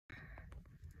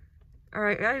All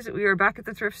right, guys, we are back at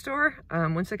the thrift store.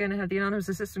 Once again, I have the anonymous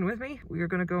assistant with me. We are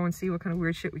going to go and see what kind of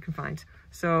weird shit we can find.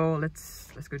 So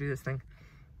let's go do this thing.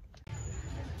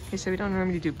 Okay, so we don't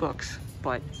normally do books,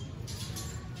 but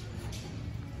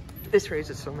this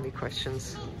raises so many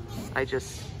questions. I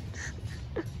just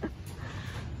I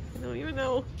don't even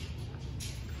know.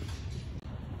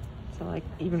 So like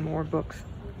even more books.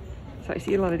 So I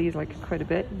see a lot of these like quite a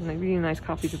bit, and like really nice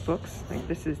copies of books. Like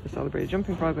this is The Celebrated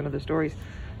Jumping Frog and Other Stories.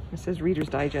 It says Reader's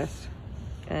Digest,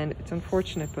 and it's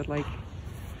unfortunate, but like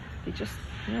they just,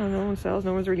 you know, no one sells,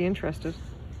 no one's really interested.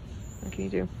 What can you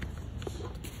do?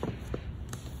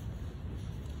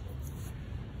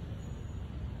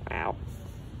 Wow,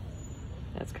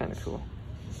 that's kind of cool,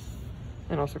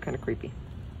 and also kind of creepy.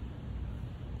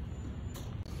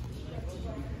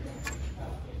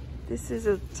 This is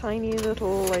a tiny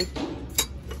little like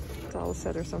doll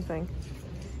set or something.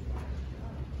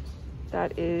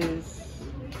 That is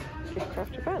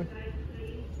Giftcraft Japan.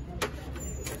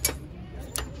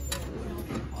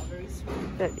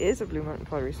 That is a Blue Mountain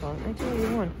Pottery Swan,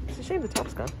 1981. It's a shame the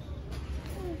top's gone.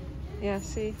 Yeah,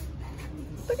 see,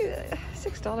 look at that,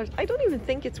 $6. I don't even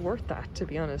think it's worth that, to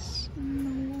be honest.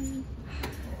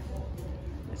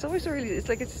 It's always really, it's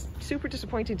like, it's super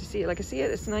disappointing to see it. Like, I see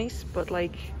it, it's nice, but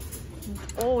like,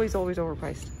 always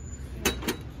overpriced.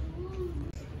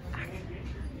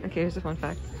 Okay, here's a fun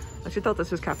fact. I actually thought this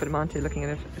was Capodimonte looking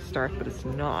at it at the start, but it's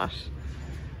not.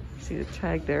 See the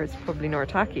tag there, it's probably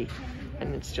Noritake,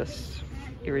 and it's just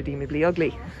irredeemably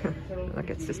ugly. That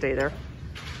gets to stay there.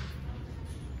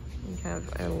 We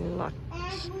have a lot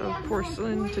of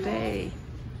porcelain today.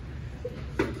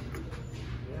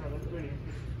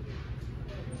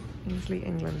 Ainsley,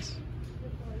 England.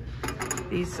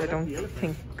 These I don't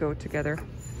think go together.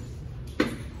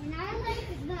 And I like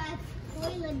the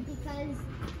toilet because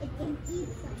it can eat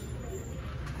something.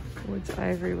 Woods,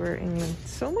 Ivoryware, England.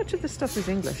 So much of this stuff is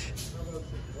English.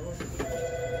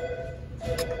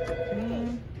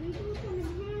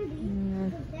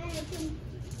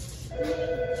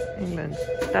 England.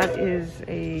 That is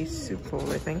a soup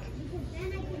bowl, I think.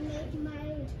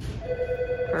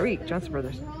 Paris, Johnson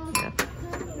Brothers. Yeah.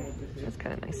 That's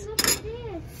kind of nice.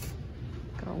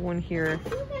 Got one here,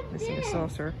 missing a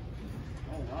saucer.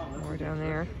 More down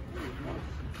there.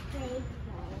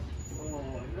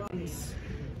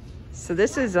 So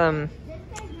this is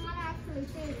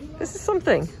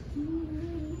something.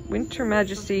 Winter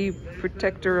Majesty,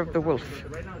 Protector of the Wolf.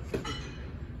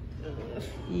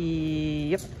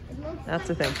 Yep, that's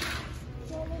the thing.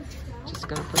 Just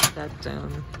gonna put that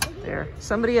down there.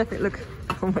 Somebody, I think, look,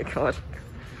 oh my god.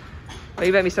 Oh,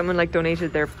 you bet me someone like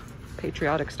donated their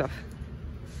patriotic stuff.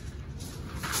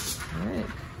 Alright.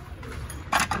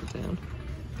 Put it down.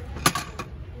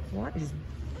 What is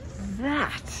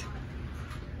that?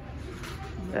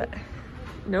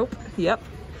 Nope. Yep.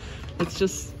 It's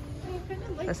just,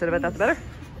 I said about that the better.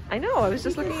 I know, I was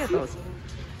just looking at those.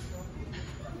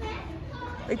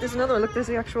 Like there's another one, look, there's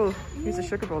the actual, here's a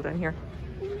sugar bowl down here.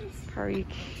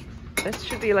 Parik. This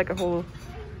should be like a whole,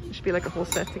 it should be like a whole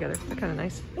set together. They're kind of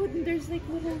nice. Oh, there's like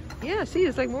little... Yeah, see,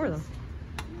 there's like more of them.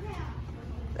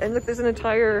 And look, there's an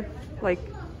entire like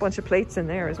bunch of plates in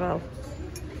there as well.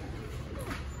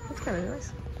 That's kind of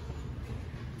nice.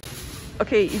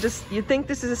 Okay, you'd think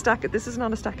this is a stack, this is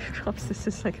not a stack of cups, this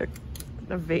is like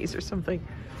a vase or something.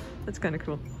 That's kind of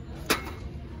cool.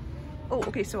 Oh,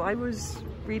 okay, so I was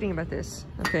reading about this,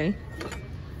 okay.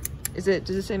 Does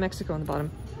it say Mexico on the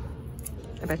bottom?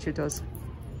 I bet you it does.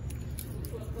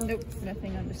 Nope,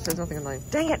 nothing on this. There's nothing online.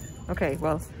 Dang it! Okay,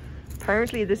 well,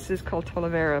 apparently this is called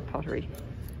Talavera pottery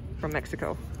from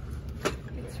Mexico.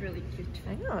 It's really cute.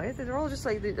 I know, they're all just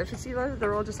like, if you see that,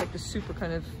 they're all just like the super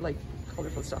kind of like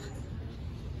colorful stuff.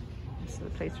 So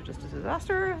the plates are just a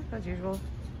disaster, as usual.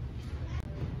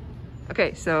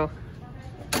 Okay, so,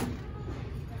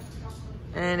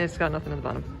 and it's got nothing on the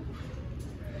bottom.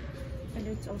 And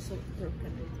it's also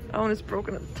broken. Oh, and it's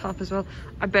broken at the top as well.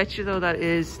 I bet you though that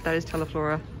is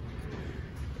Teleflora.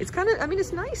 It's kind of, I mean,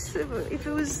 it's nice. If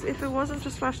it wasn't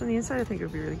just flashed on the inside, I think it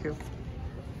would be really cool.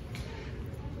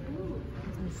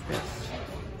 What's this?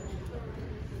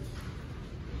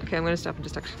 Okay, I'm gonna stop and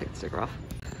just actually take the sticker off.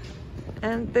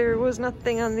 And there was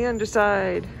nothing on the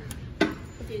underside.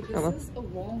 Okay, this is a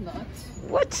walnut.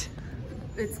 What?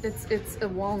 It's a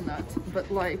walnut, but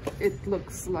like it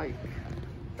looks like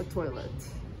a toilet.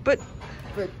 But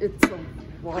it's a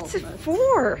walnut. what's it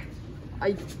for?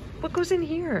 What goes in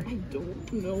here? I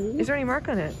don't know. Is there any mark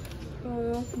on it?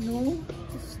 No.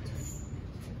 Just...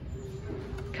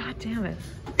 God damn it.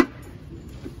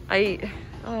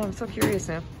 Oh, I'm so curious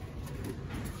now.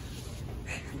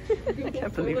 I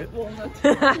can't believe it.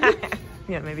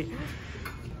 Yeah, maybe.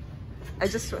 I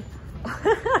just...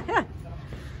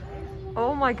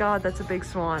 Oh my god, that's a big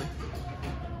swan.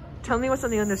 Tell me what's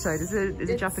on the underside. Is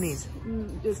it Japanese?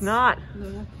 It's not.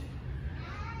 No.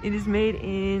 It is made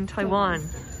in Taiwan.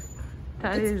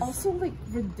 It's also like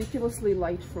ridiculously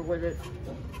light for what I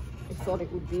thought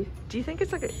it would be. Do you think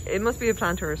it's like it must be a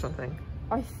planter or something?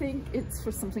 I think it's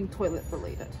for something toilet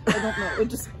related. I don't know. It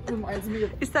just reminds me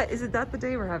of. Is it that the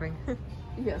day we're having?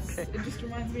 Yes. Okay. It just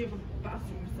reminds me of a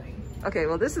bathroom thing. Okay,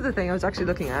 well this is the thing I was actually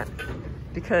looking at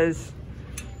because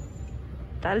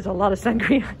that is a lot of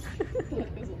sangria. That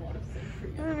is a lot of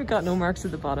sangria. And we've got no marks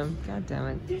at the bottom. God damn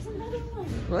it. There's another one.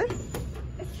 What?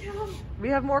 A cow. We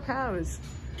have more cows.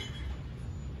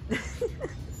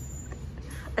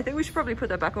 I think we should probably put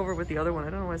that back over with the other one. I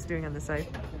don't know what it's doing on this side.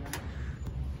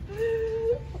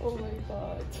 Oh my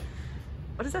god.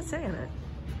 What does that say on it?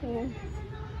 Oh.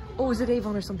 Oh, is it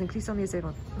Avon or something? Please tell me it's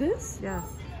Avon. This? Yeah.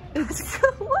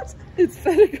 What? It's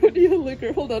Patagonia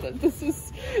liquor. Hold on. This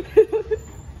is.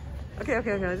 Okay.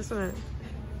 I just want to.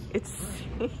 It's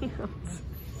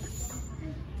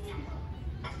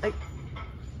like.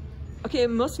 Okay, it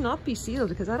must not be sealed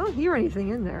because I don't hear anything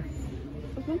in there.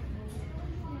 Okay.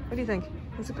 What do you think?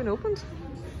 Has it been opened?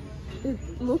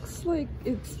 It looks like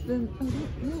it's been. I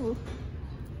don't know.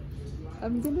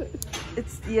 I'm gonna.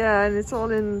 Yeah, and it's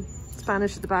all in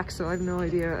Spanish at the back, so I have no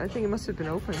idea. I think it must have been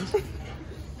opened.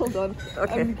 Hold on.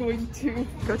 Okay. I'm going to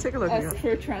Go take a look. ask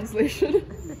for a translation.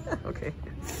 Okay.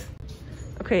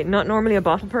 Okay, not normally a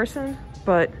bottle person,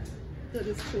 but That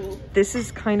is cool. this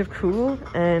is kind of cool,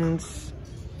 and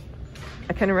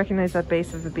I kind of recognize that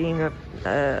base of it being a.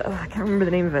 I can't remember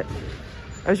the name of it.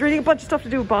 I was reading a bunch of stuff to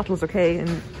do with bottles, okay,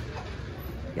 and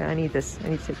yeah, I need this. I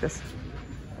need to take this.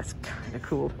 That's kind of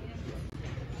cool.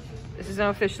 This is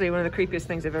now officially one of the creepiest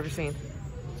things I've ever seen.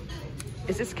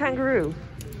 Is this a kangaroo?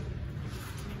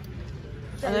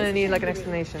 And then I need like an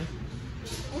explanation.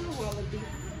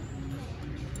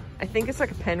 I think it's like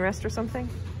a pen rest or something.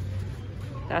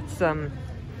 That's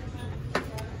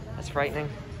frightening.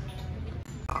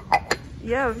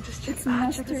 Yeah, we just check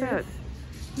this out.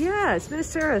 Yeah, it's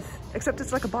Minas Tirith, except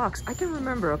it's like a box. I can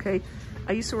remember, okay?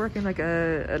 I used to work in like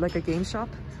a game shop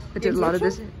that did a lot of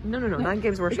this. No, not in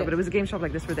Games Workshop, but it was a game shop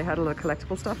like this where they had a lot of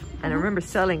collectible stuff. And I remember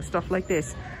selling stuff like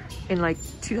this in like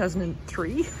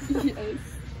 2003. Yes.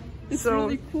 It's So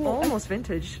really cool. almost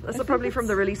vintage. That's probably from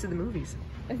the release of the movies.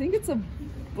 I think it's a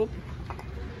book.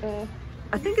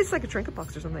 I think it's like a trinket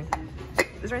box or something.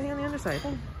 Is there anything on the underside?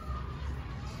 Oh.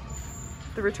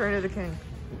 The Return of the King,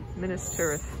 Minas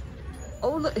Tirith.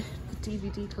 Oh look, the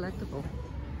DVD collectible.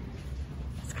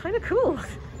 It's kind of cool.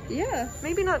 Yeah.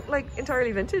 Maybe not like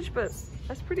entirely vintage, but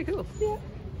that's pretty cool. Yeah.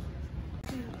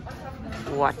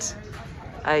 What?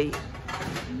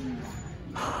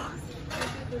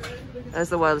 That's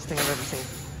the wildest thing I've ever seen.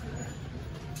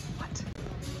 What?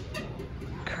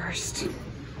 Cursed.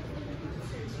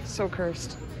 So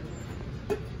cursed.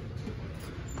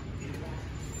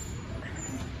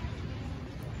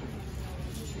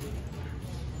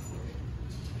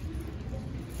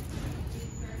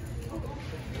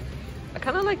 I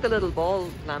kind of like the little ball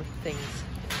lamp things.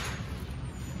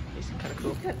 These are kind of cool.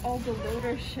 Look at all the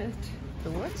loader shit.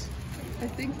 The what? I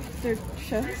think they're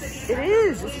chests. It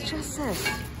is. It's a chest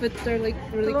set. But they're like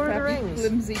really Lord of the crappy, Rings.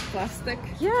 flimsy plastic.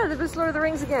 Yeah, there was Lord of the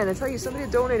Rings again. I tell you, somebody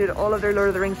donated all of their Lord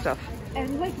of the Rings stuff.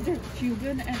 And like they're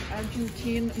Cuban and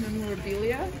Argentine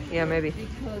memorabilia. Yeah, maybe.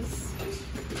 Because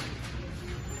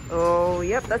Oh,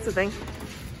 yep, that's the thing.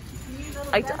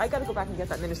 I gotta go back and get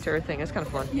that Minas Tirith thing. It's kind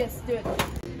of fun. yes, do it.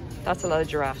 That's a lot of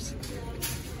giraffes.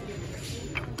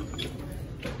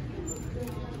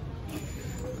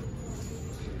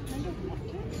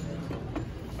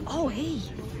 Oh, hey.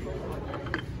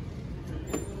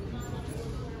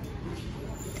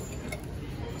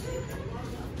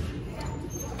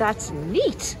 That's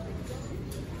neat.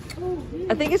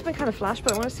 I think it's been kind of flashed,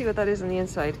 but I want to see what that is on the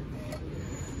inside.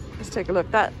 Let's take a look.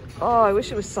 That, oh, I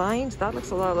wish it was signed. That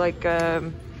looks a lot like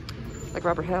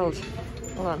Robert Held.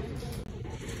 Hold on.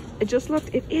 I just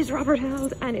looked. It is Robert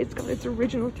Held, and it's got its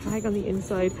original tag on the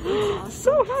inside.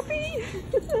 So happy!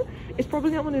 It's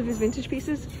probably not one of his vintage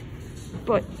pieces,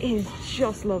 but it is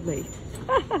just lovely.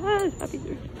 Happy.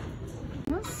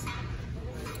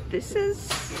 This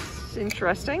is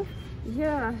interesting.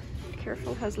 Yeah.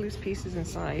 Careful, has loose pieces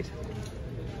inside.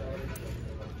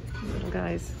 Little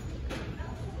guys.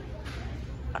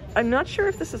 I'm not sure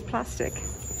if this is plastic.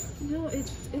 No, it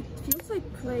feels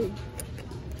like clay.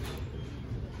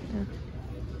 Yeah.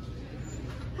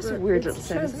 That's a But weird it's little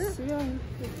set, isn't chest, it? Yeah.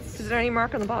 Is there any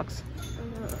mark on the box?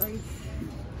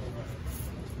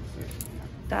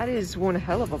 That is one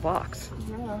hell of a box.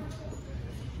 Yeah.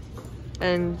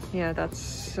 And yeah,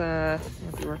 that's might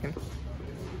be working.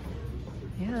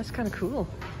 Yeah, that's kind of cool.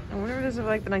 I wonder if it is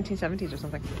like the 1970s or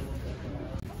something.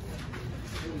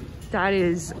 That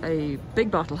is a big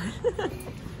bottle.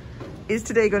 Is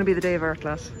today going to be the day of art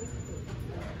class?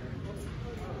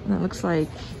 And that looks like,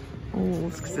 oh,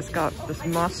 it's because it's got this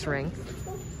moss ring.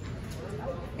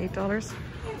 $8.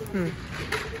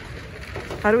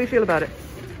 How do we feel about it?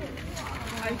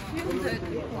 I feel that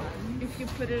if you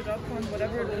put it up on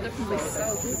whatever, it'll definitely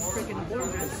sell to friggin'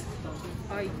 gorgeous.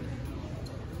 I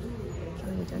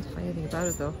Can't identify anything about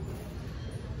it though.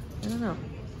 I don't know.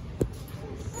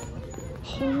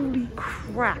 Holy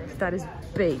crap, that is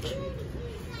big.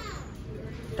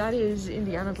 That is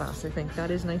Indiana glass, I think. That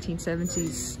is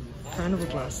 1970s carnival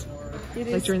glass. It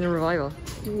like is during the revival.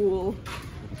 cool.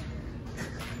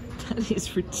 That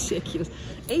is ridiculous.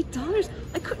 $8?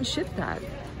 I couldn't ship that.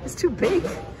 It's too big.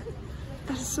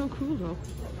 That is so cool though.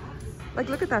 Like,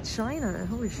 look at that shine on it.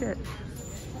 Holy shit.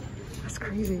 That's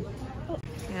crazy.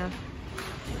 Yeah.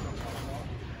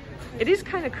 It is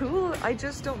kind of cool. I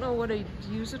just don't know what I'd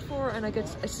use it for, and I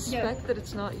suspect that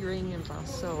it's not uranium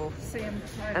glass. So, Same.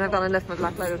 and I've gone and left my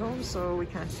black light at home, so we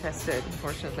can't test it,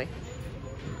 unfortunately.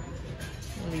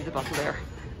 I'll leave the bottle there.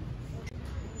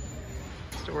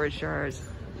 Storage jars.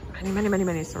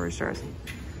 Many storage jars.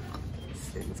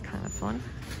 It's kind of fun.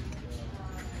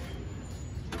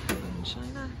 In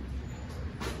China.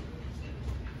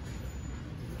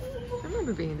 I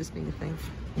remember this being a thing.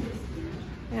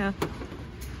 Yeah.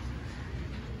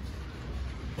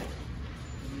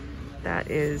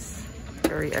 That is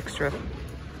very extra.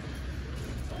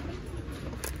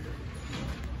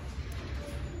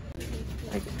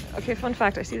 Like, okay, fun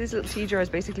fact, I see these little tea jars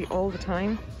basically all the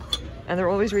time, and they're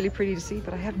always really pretty to see,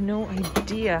 but I have no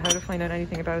idea how to find out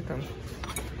anything about them.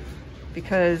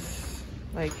 Because,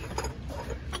 like,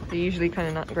 they're usually kind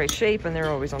of not in great shape and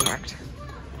they're always unmarked.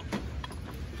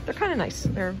 They're kind of nice,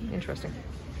 they're interesting.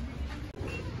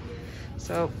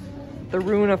 So, the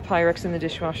ruin of Pyrex in the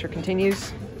dishwasher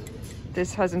continues.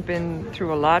 This hasn't been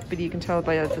through a lot, but you can tell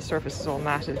by the surface is all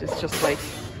matted. It's just like,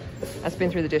 it's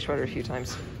been through the dishwasher a few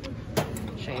times.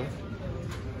 Shame.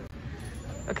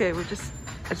 Okay, I just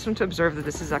want to observe that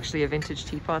this is actually a vintage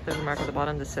teapot. There's a mark on the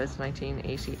bottom that says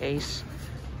 1988,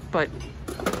 but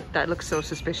that looks so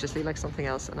suspiciously like something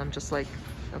else, and I'm just like,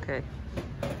 okay,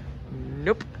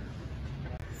 nope.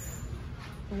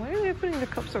 Why are they putting the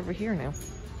cups over here now?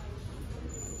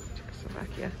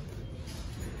 Czechoslovakia.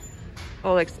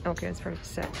 Oh, like, okay, it's part of the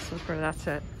set, so it's part of that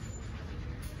set.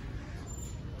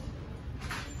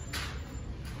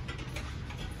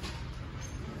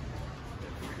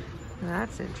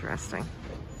 That's interesting.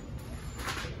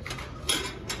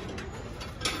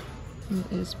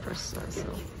 It is precisely.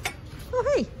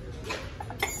 Oh, hey!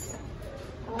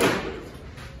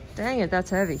 Dang it,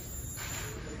 that's heavy.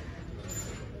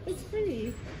 It's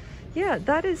pretty. Yeah,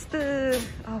 that is the,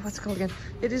 oh, what's it called again?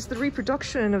 It is the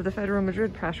reproduction of the Federal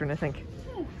Madrid pattern, I think.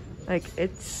 Yeah. Like,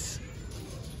 it's,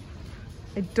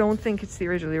 I don't think it's the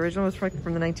original. The original was from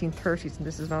the 1930s, and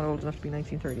this is not old enough to be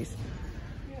 1930s.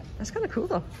 Yeah. That's kind of cool,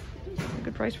 though. A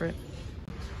good price for it.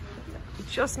 I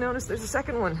just noticed there's a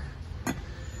second one.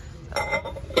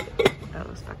 Oh,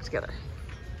 those back together.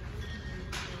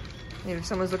 Maybe if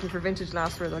someone's looking for vintage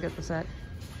glassware, they'll get the set.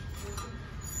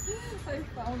 I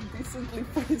found decently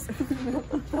priced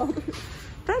milk powder.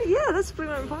 That, yeah, that's Blue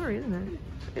Mountain Pottery, isn't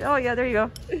it? Oh yeah, there you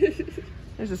go.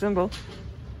 There's a symbol.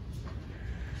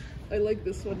 I like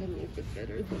this one a little bit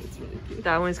better. It's really cute.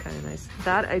 That one's kind of nice.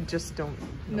 That I just don't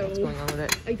know what's going on with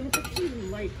it. I don't actually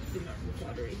like the mountain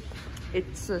pottery.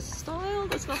 It's a style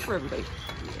that's not for everybody.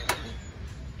 Yeah.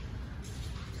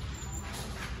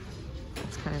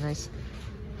 That's kind of nice.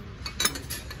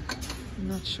 I'm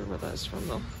not sure what that's from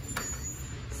though.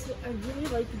 So I really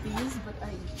like these, but I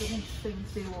don't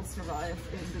think they will survive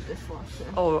in the dishwasher.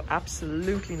 Oh,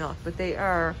 absolutely not. But they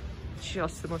are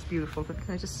just the most beautiful. But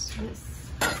can I just? Yes.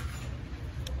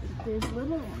 There's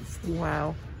little ones too.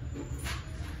 Wow.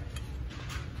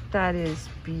 That is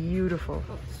beautiful.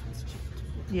 Oh, this one's cheap.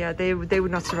 Yeah, they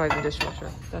would not survive in the dishwasher.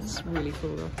 That's really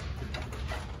cool though.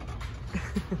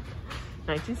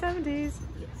 1970s.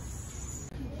 Yes.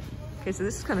 Okay, so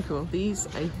this is kind of cool. These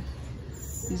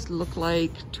look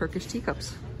like Turkish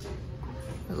teacups.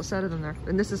 A little set of them there.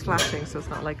 And this is flashing, so it's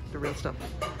not like the real stuff.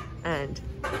 And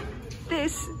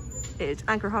this is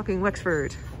Anchor Hocking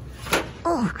Wexford.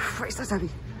 Oh Christ, that's heavy.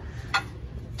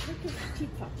 Turkish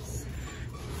teacups.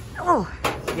 Oh,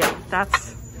 yeah,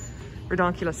 that's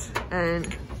redonkulous.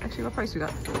 And actually, what price we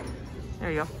got?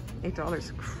 There you go,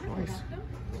 $8. Christ.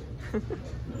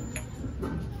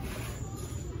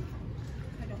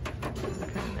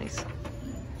 Okay, nice.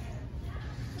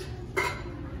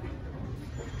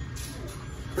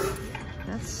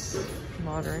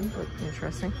 modern, but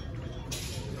interesting.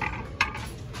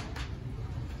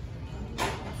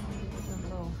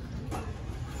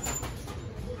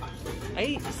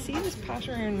 I see this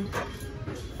pattern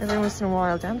every once in a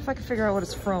while. Damn if I can figure out what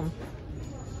it's from.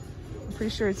 I'm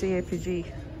pretty sure it's AAPG.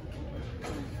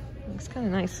 Looks kind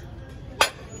of nice.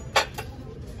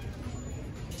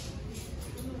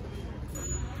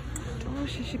 Don't know if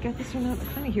she should get this or not. I'm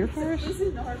kind of here for it.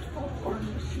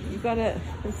 You got it.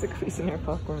 It's a Cuisinart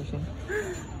popcorn machine.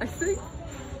 I think.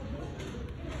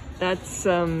 That's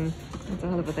a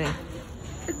hell of a thing.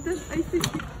 And then I think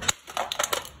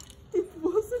it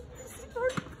wasn't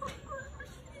Cuisinart popcorn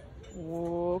machine.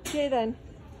 Okay then.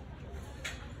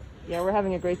 Yeah, we're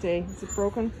having a great day. Is it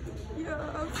broken? Yeah,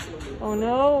 absolutely. Oh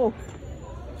no.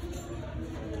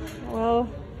 Well,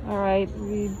 all right.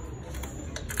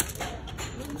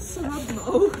 Sad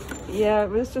now. Yeah,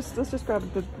 let's just grab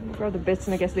the bits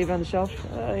and I guess leave it on the shelf.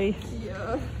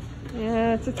 Yeah.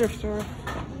 Yeah, it's a thrift store.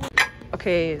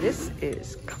 Okay, this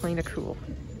is kind of cool.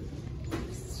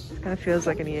 It kind of feels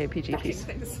like an EAPG piece.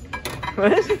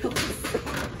 What?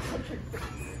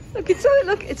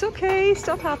 Look, it's okay.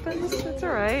 Stuff happens. It's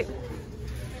all right.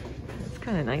 It's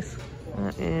kind of nice.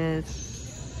 That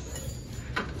is.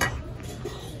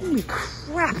 Holy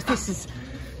crap! This is.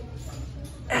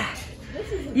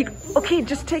 Okay,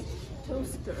 just take.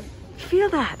 Toaster. Feel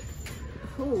that.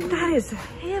 Oh. That is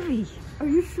heavy. Are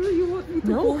you sure you want me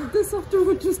to hold this after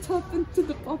what just happened to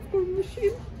the popcorn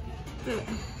machine?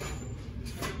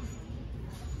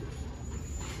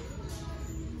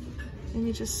 And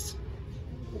you just...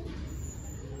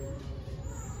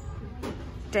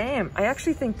 Damn, I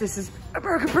actually think this is a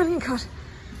burger brilliant cut.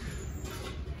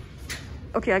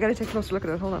 Okay, I gotta take a closer look at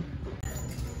it, hold on.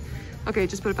 Okay,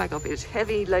 just put it back up. It's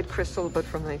heavy lead crystal, but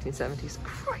from the 1970s.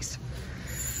 Christ.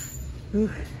 Ooh.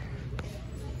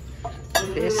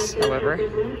 This, however,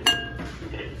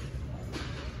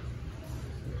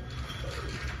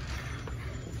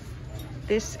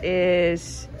 this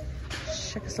is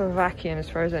Czechoslovakian as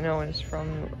far as I know, and it's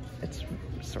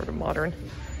sort of modern.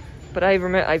 But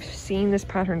I've seen this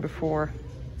pattern before.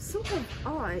 So have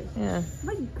I. Yeah.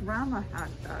 My grandma had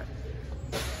that.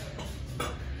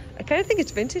 I kind of think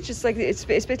it's vintage. It's like it's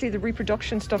basically the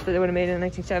reproduction stuff that they would have made in the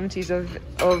 1970s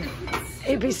of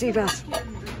ABC bells.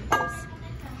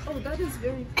 Oh, that is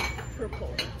very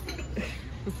purple.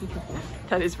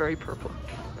 That is very purple.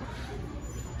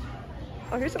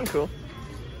 Oh, here's something cool.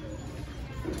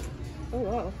 Oh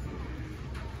wow.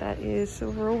 That is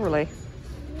silver overlay.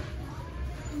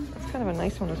 That's kind of a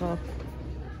nice one as well.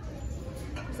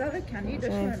 Is that a candy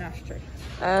dish or an ashtray?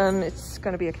 It's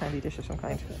going to be a candy dish of some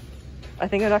kind. I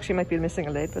think it actually might be missing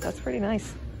a lid, but that's pretty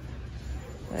nice.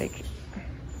 Like,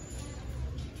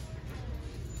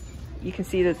 you can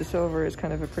see that the silver is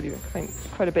kind of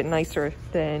quite a bit nicer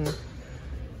than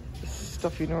the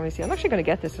stuff you normally see. I'm actually going to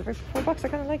get this for $4. I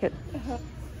kind of like it.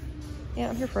 Yeah,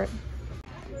 I'm here for it.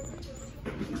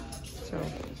 So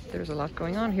there's a lot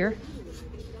going on here.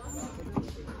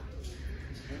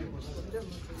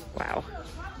 Wow.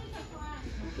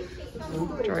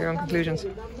 Draw your own conclusions.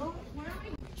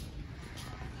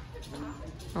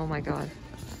 Oh my god.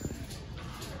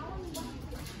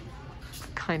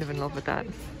 Kind of in love with that.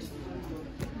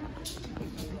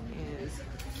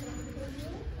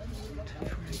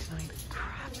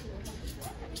 Crap.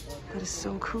 That is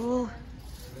so cool.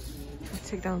 Let's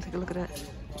take a look at it.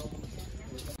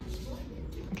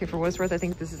 Okay, for what it's worth, I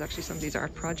think this is actually somebody's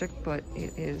art project, but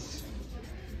it is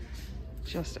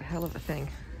just a hell of a thing.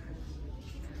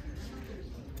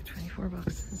 $24.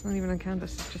 It's not even on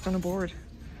canvas, it's just on a board.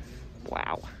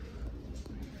 Wow.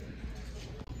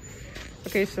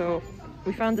 Okay, so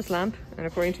we found this lamp, and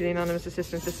according to the anonymous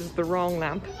assistant, this is the wrong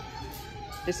lamp.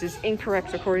 This is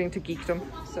incorrect according to Geekdom.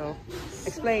 So,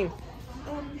 explain.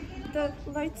 The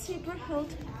lightsaber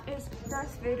hilt is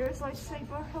Darth Vader's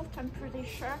lightsaber hilt, I'm pretty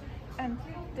sure. And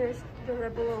there's the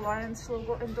Rebel Alliance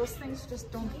logo, and those things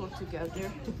just don't go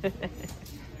together.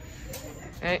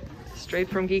 Right, straight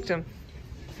from Geekdom.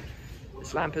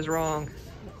 This lamp is wrong.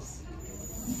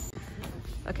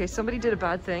 Okay, somebody did a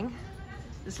bad thing.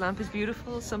 This lamp is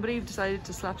beautiful. Somebody decided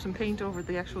to slap some paint over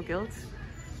the actual gilt.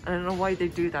 And I don't know why they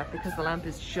do that, because the lamp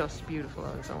is just beautiful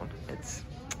on its own. It's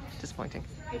disappointing.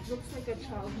 It looks like a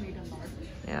child made an art.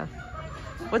 Yeah.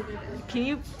 What? Can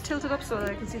you tilt it up so that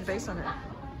I can see the base on it?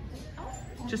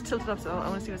 Just tilt it up so I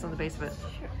want to see what's on the base of it.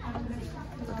 Sure.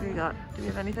 What do we got? Do we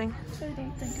have anything? I don't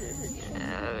think there's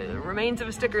any. Remains of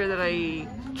a sticker that I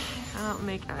cannot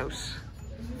make out.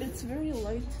 It's very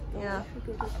light though. Yeah.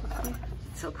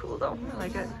 It's so cool though. I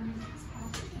like it.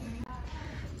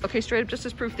 Okay, straight up, just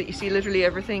as proof that you see literally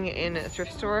everything in a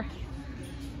thrift store.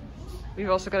 We've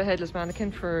also got a headless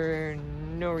mannequin for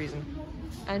no reason.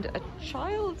 And a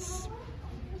child's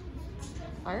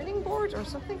ironing board or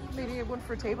something. Maybe one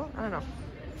for a table. I don't know.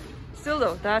 Still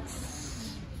though,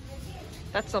 that's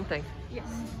something. Yes.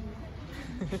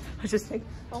 I just think,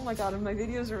 oh my god, and my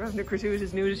videos are under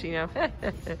gratuitous nudity now.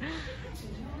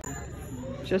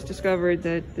 Just discovered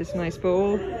that this nice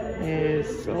bowl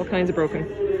is all kinds of broken.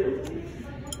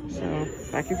 So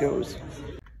back it goes.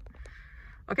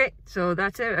 Okay, so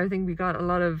that's it. I think we got a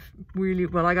lot of really,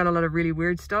 well, I got a lot of really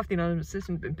weird stuff. The anonymous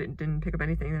assistant didn't pick up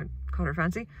anything that caught her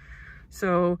fancy.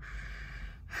 So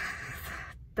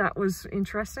that was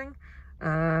interesting.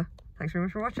 Thanks very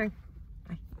much for watching.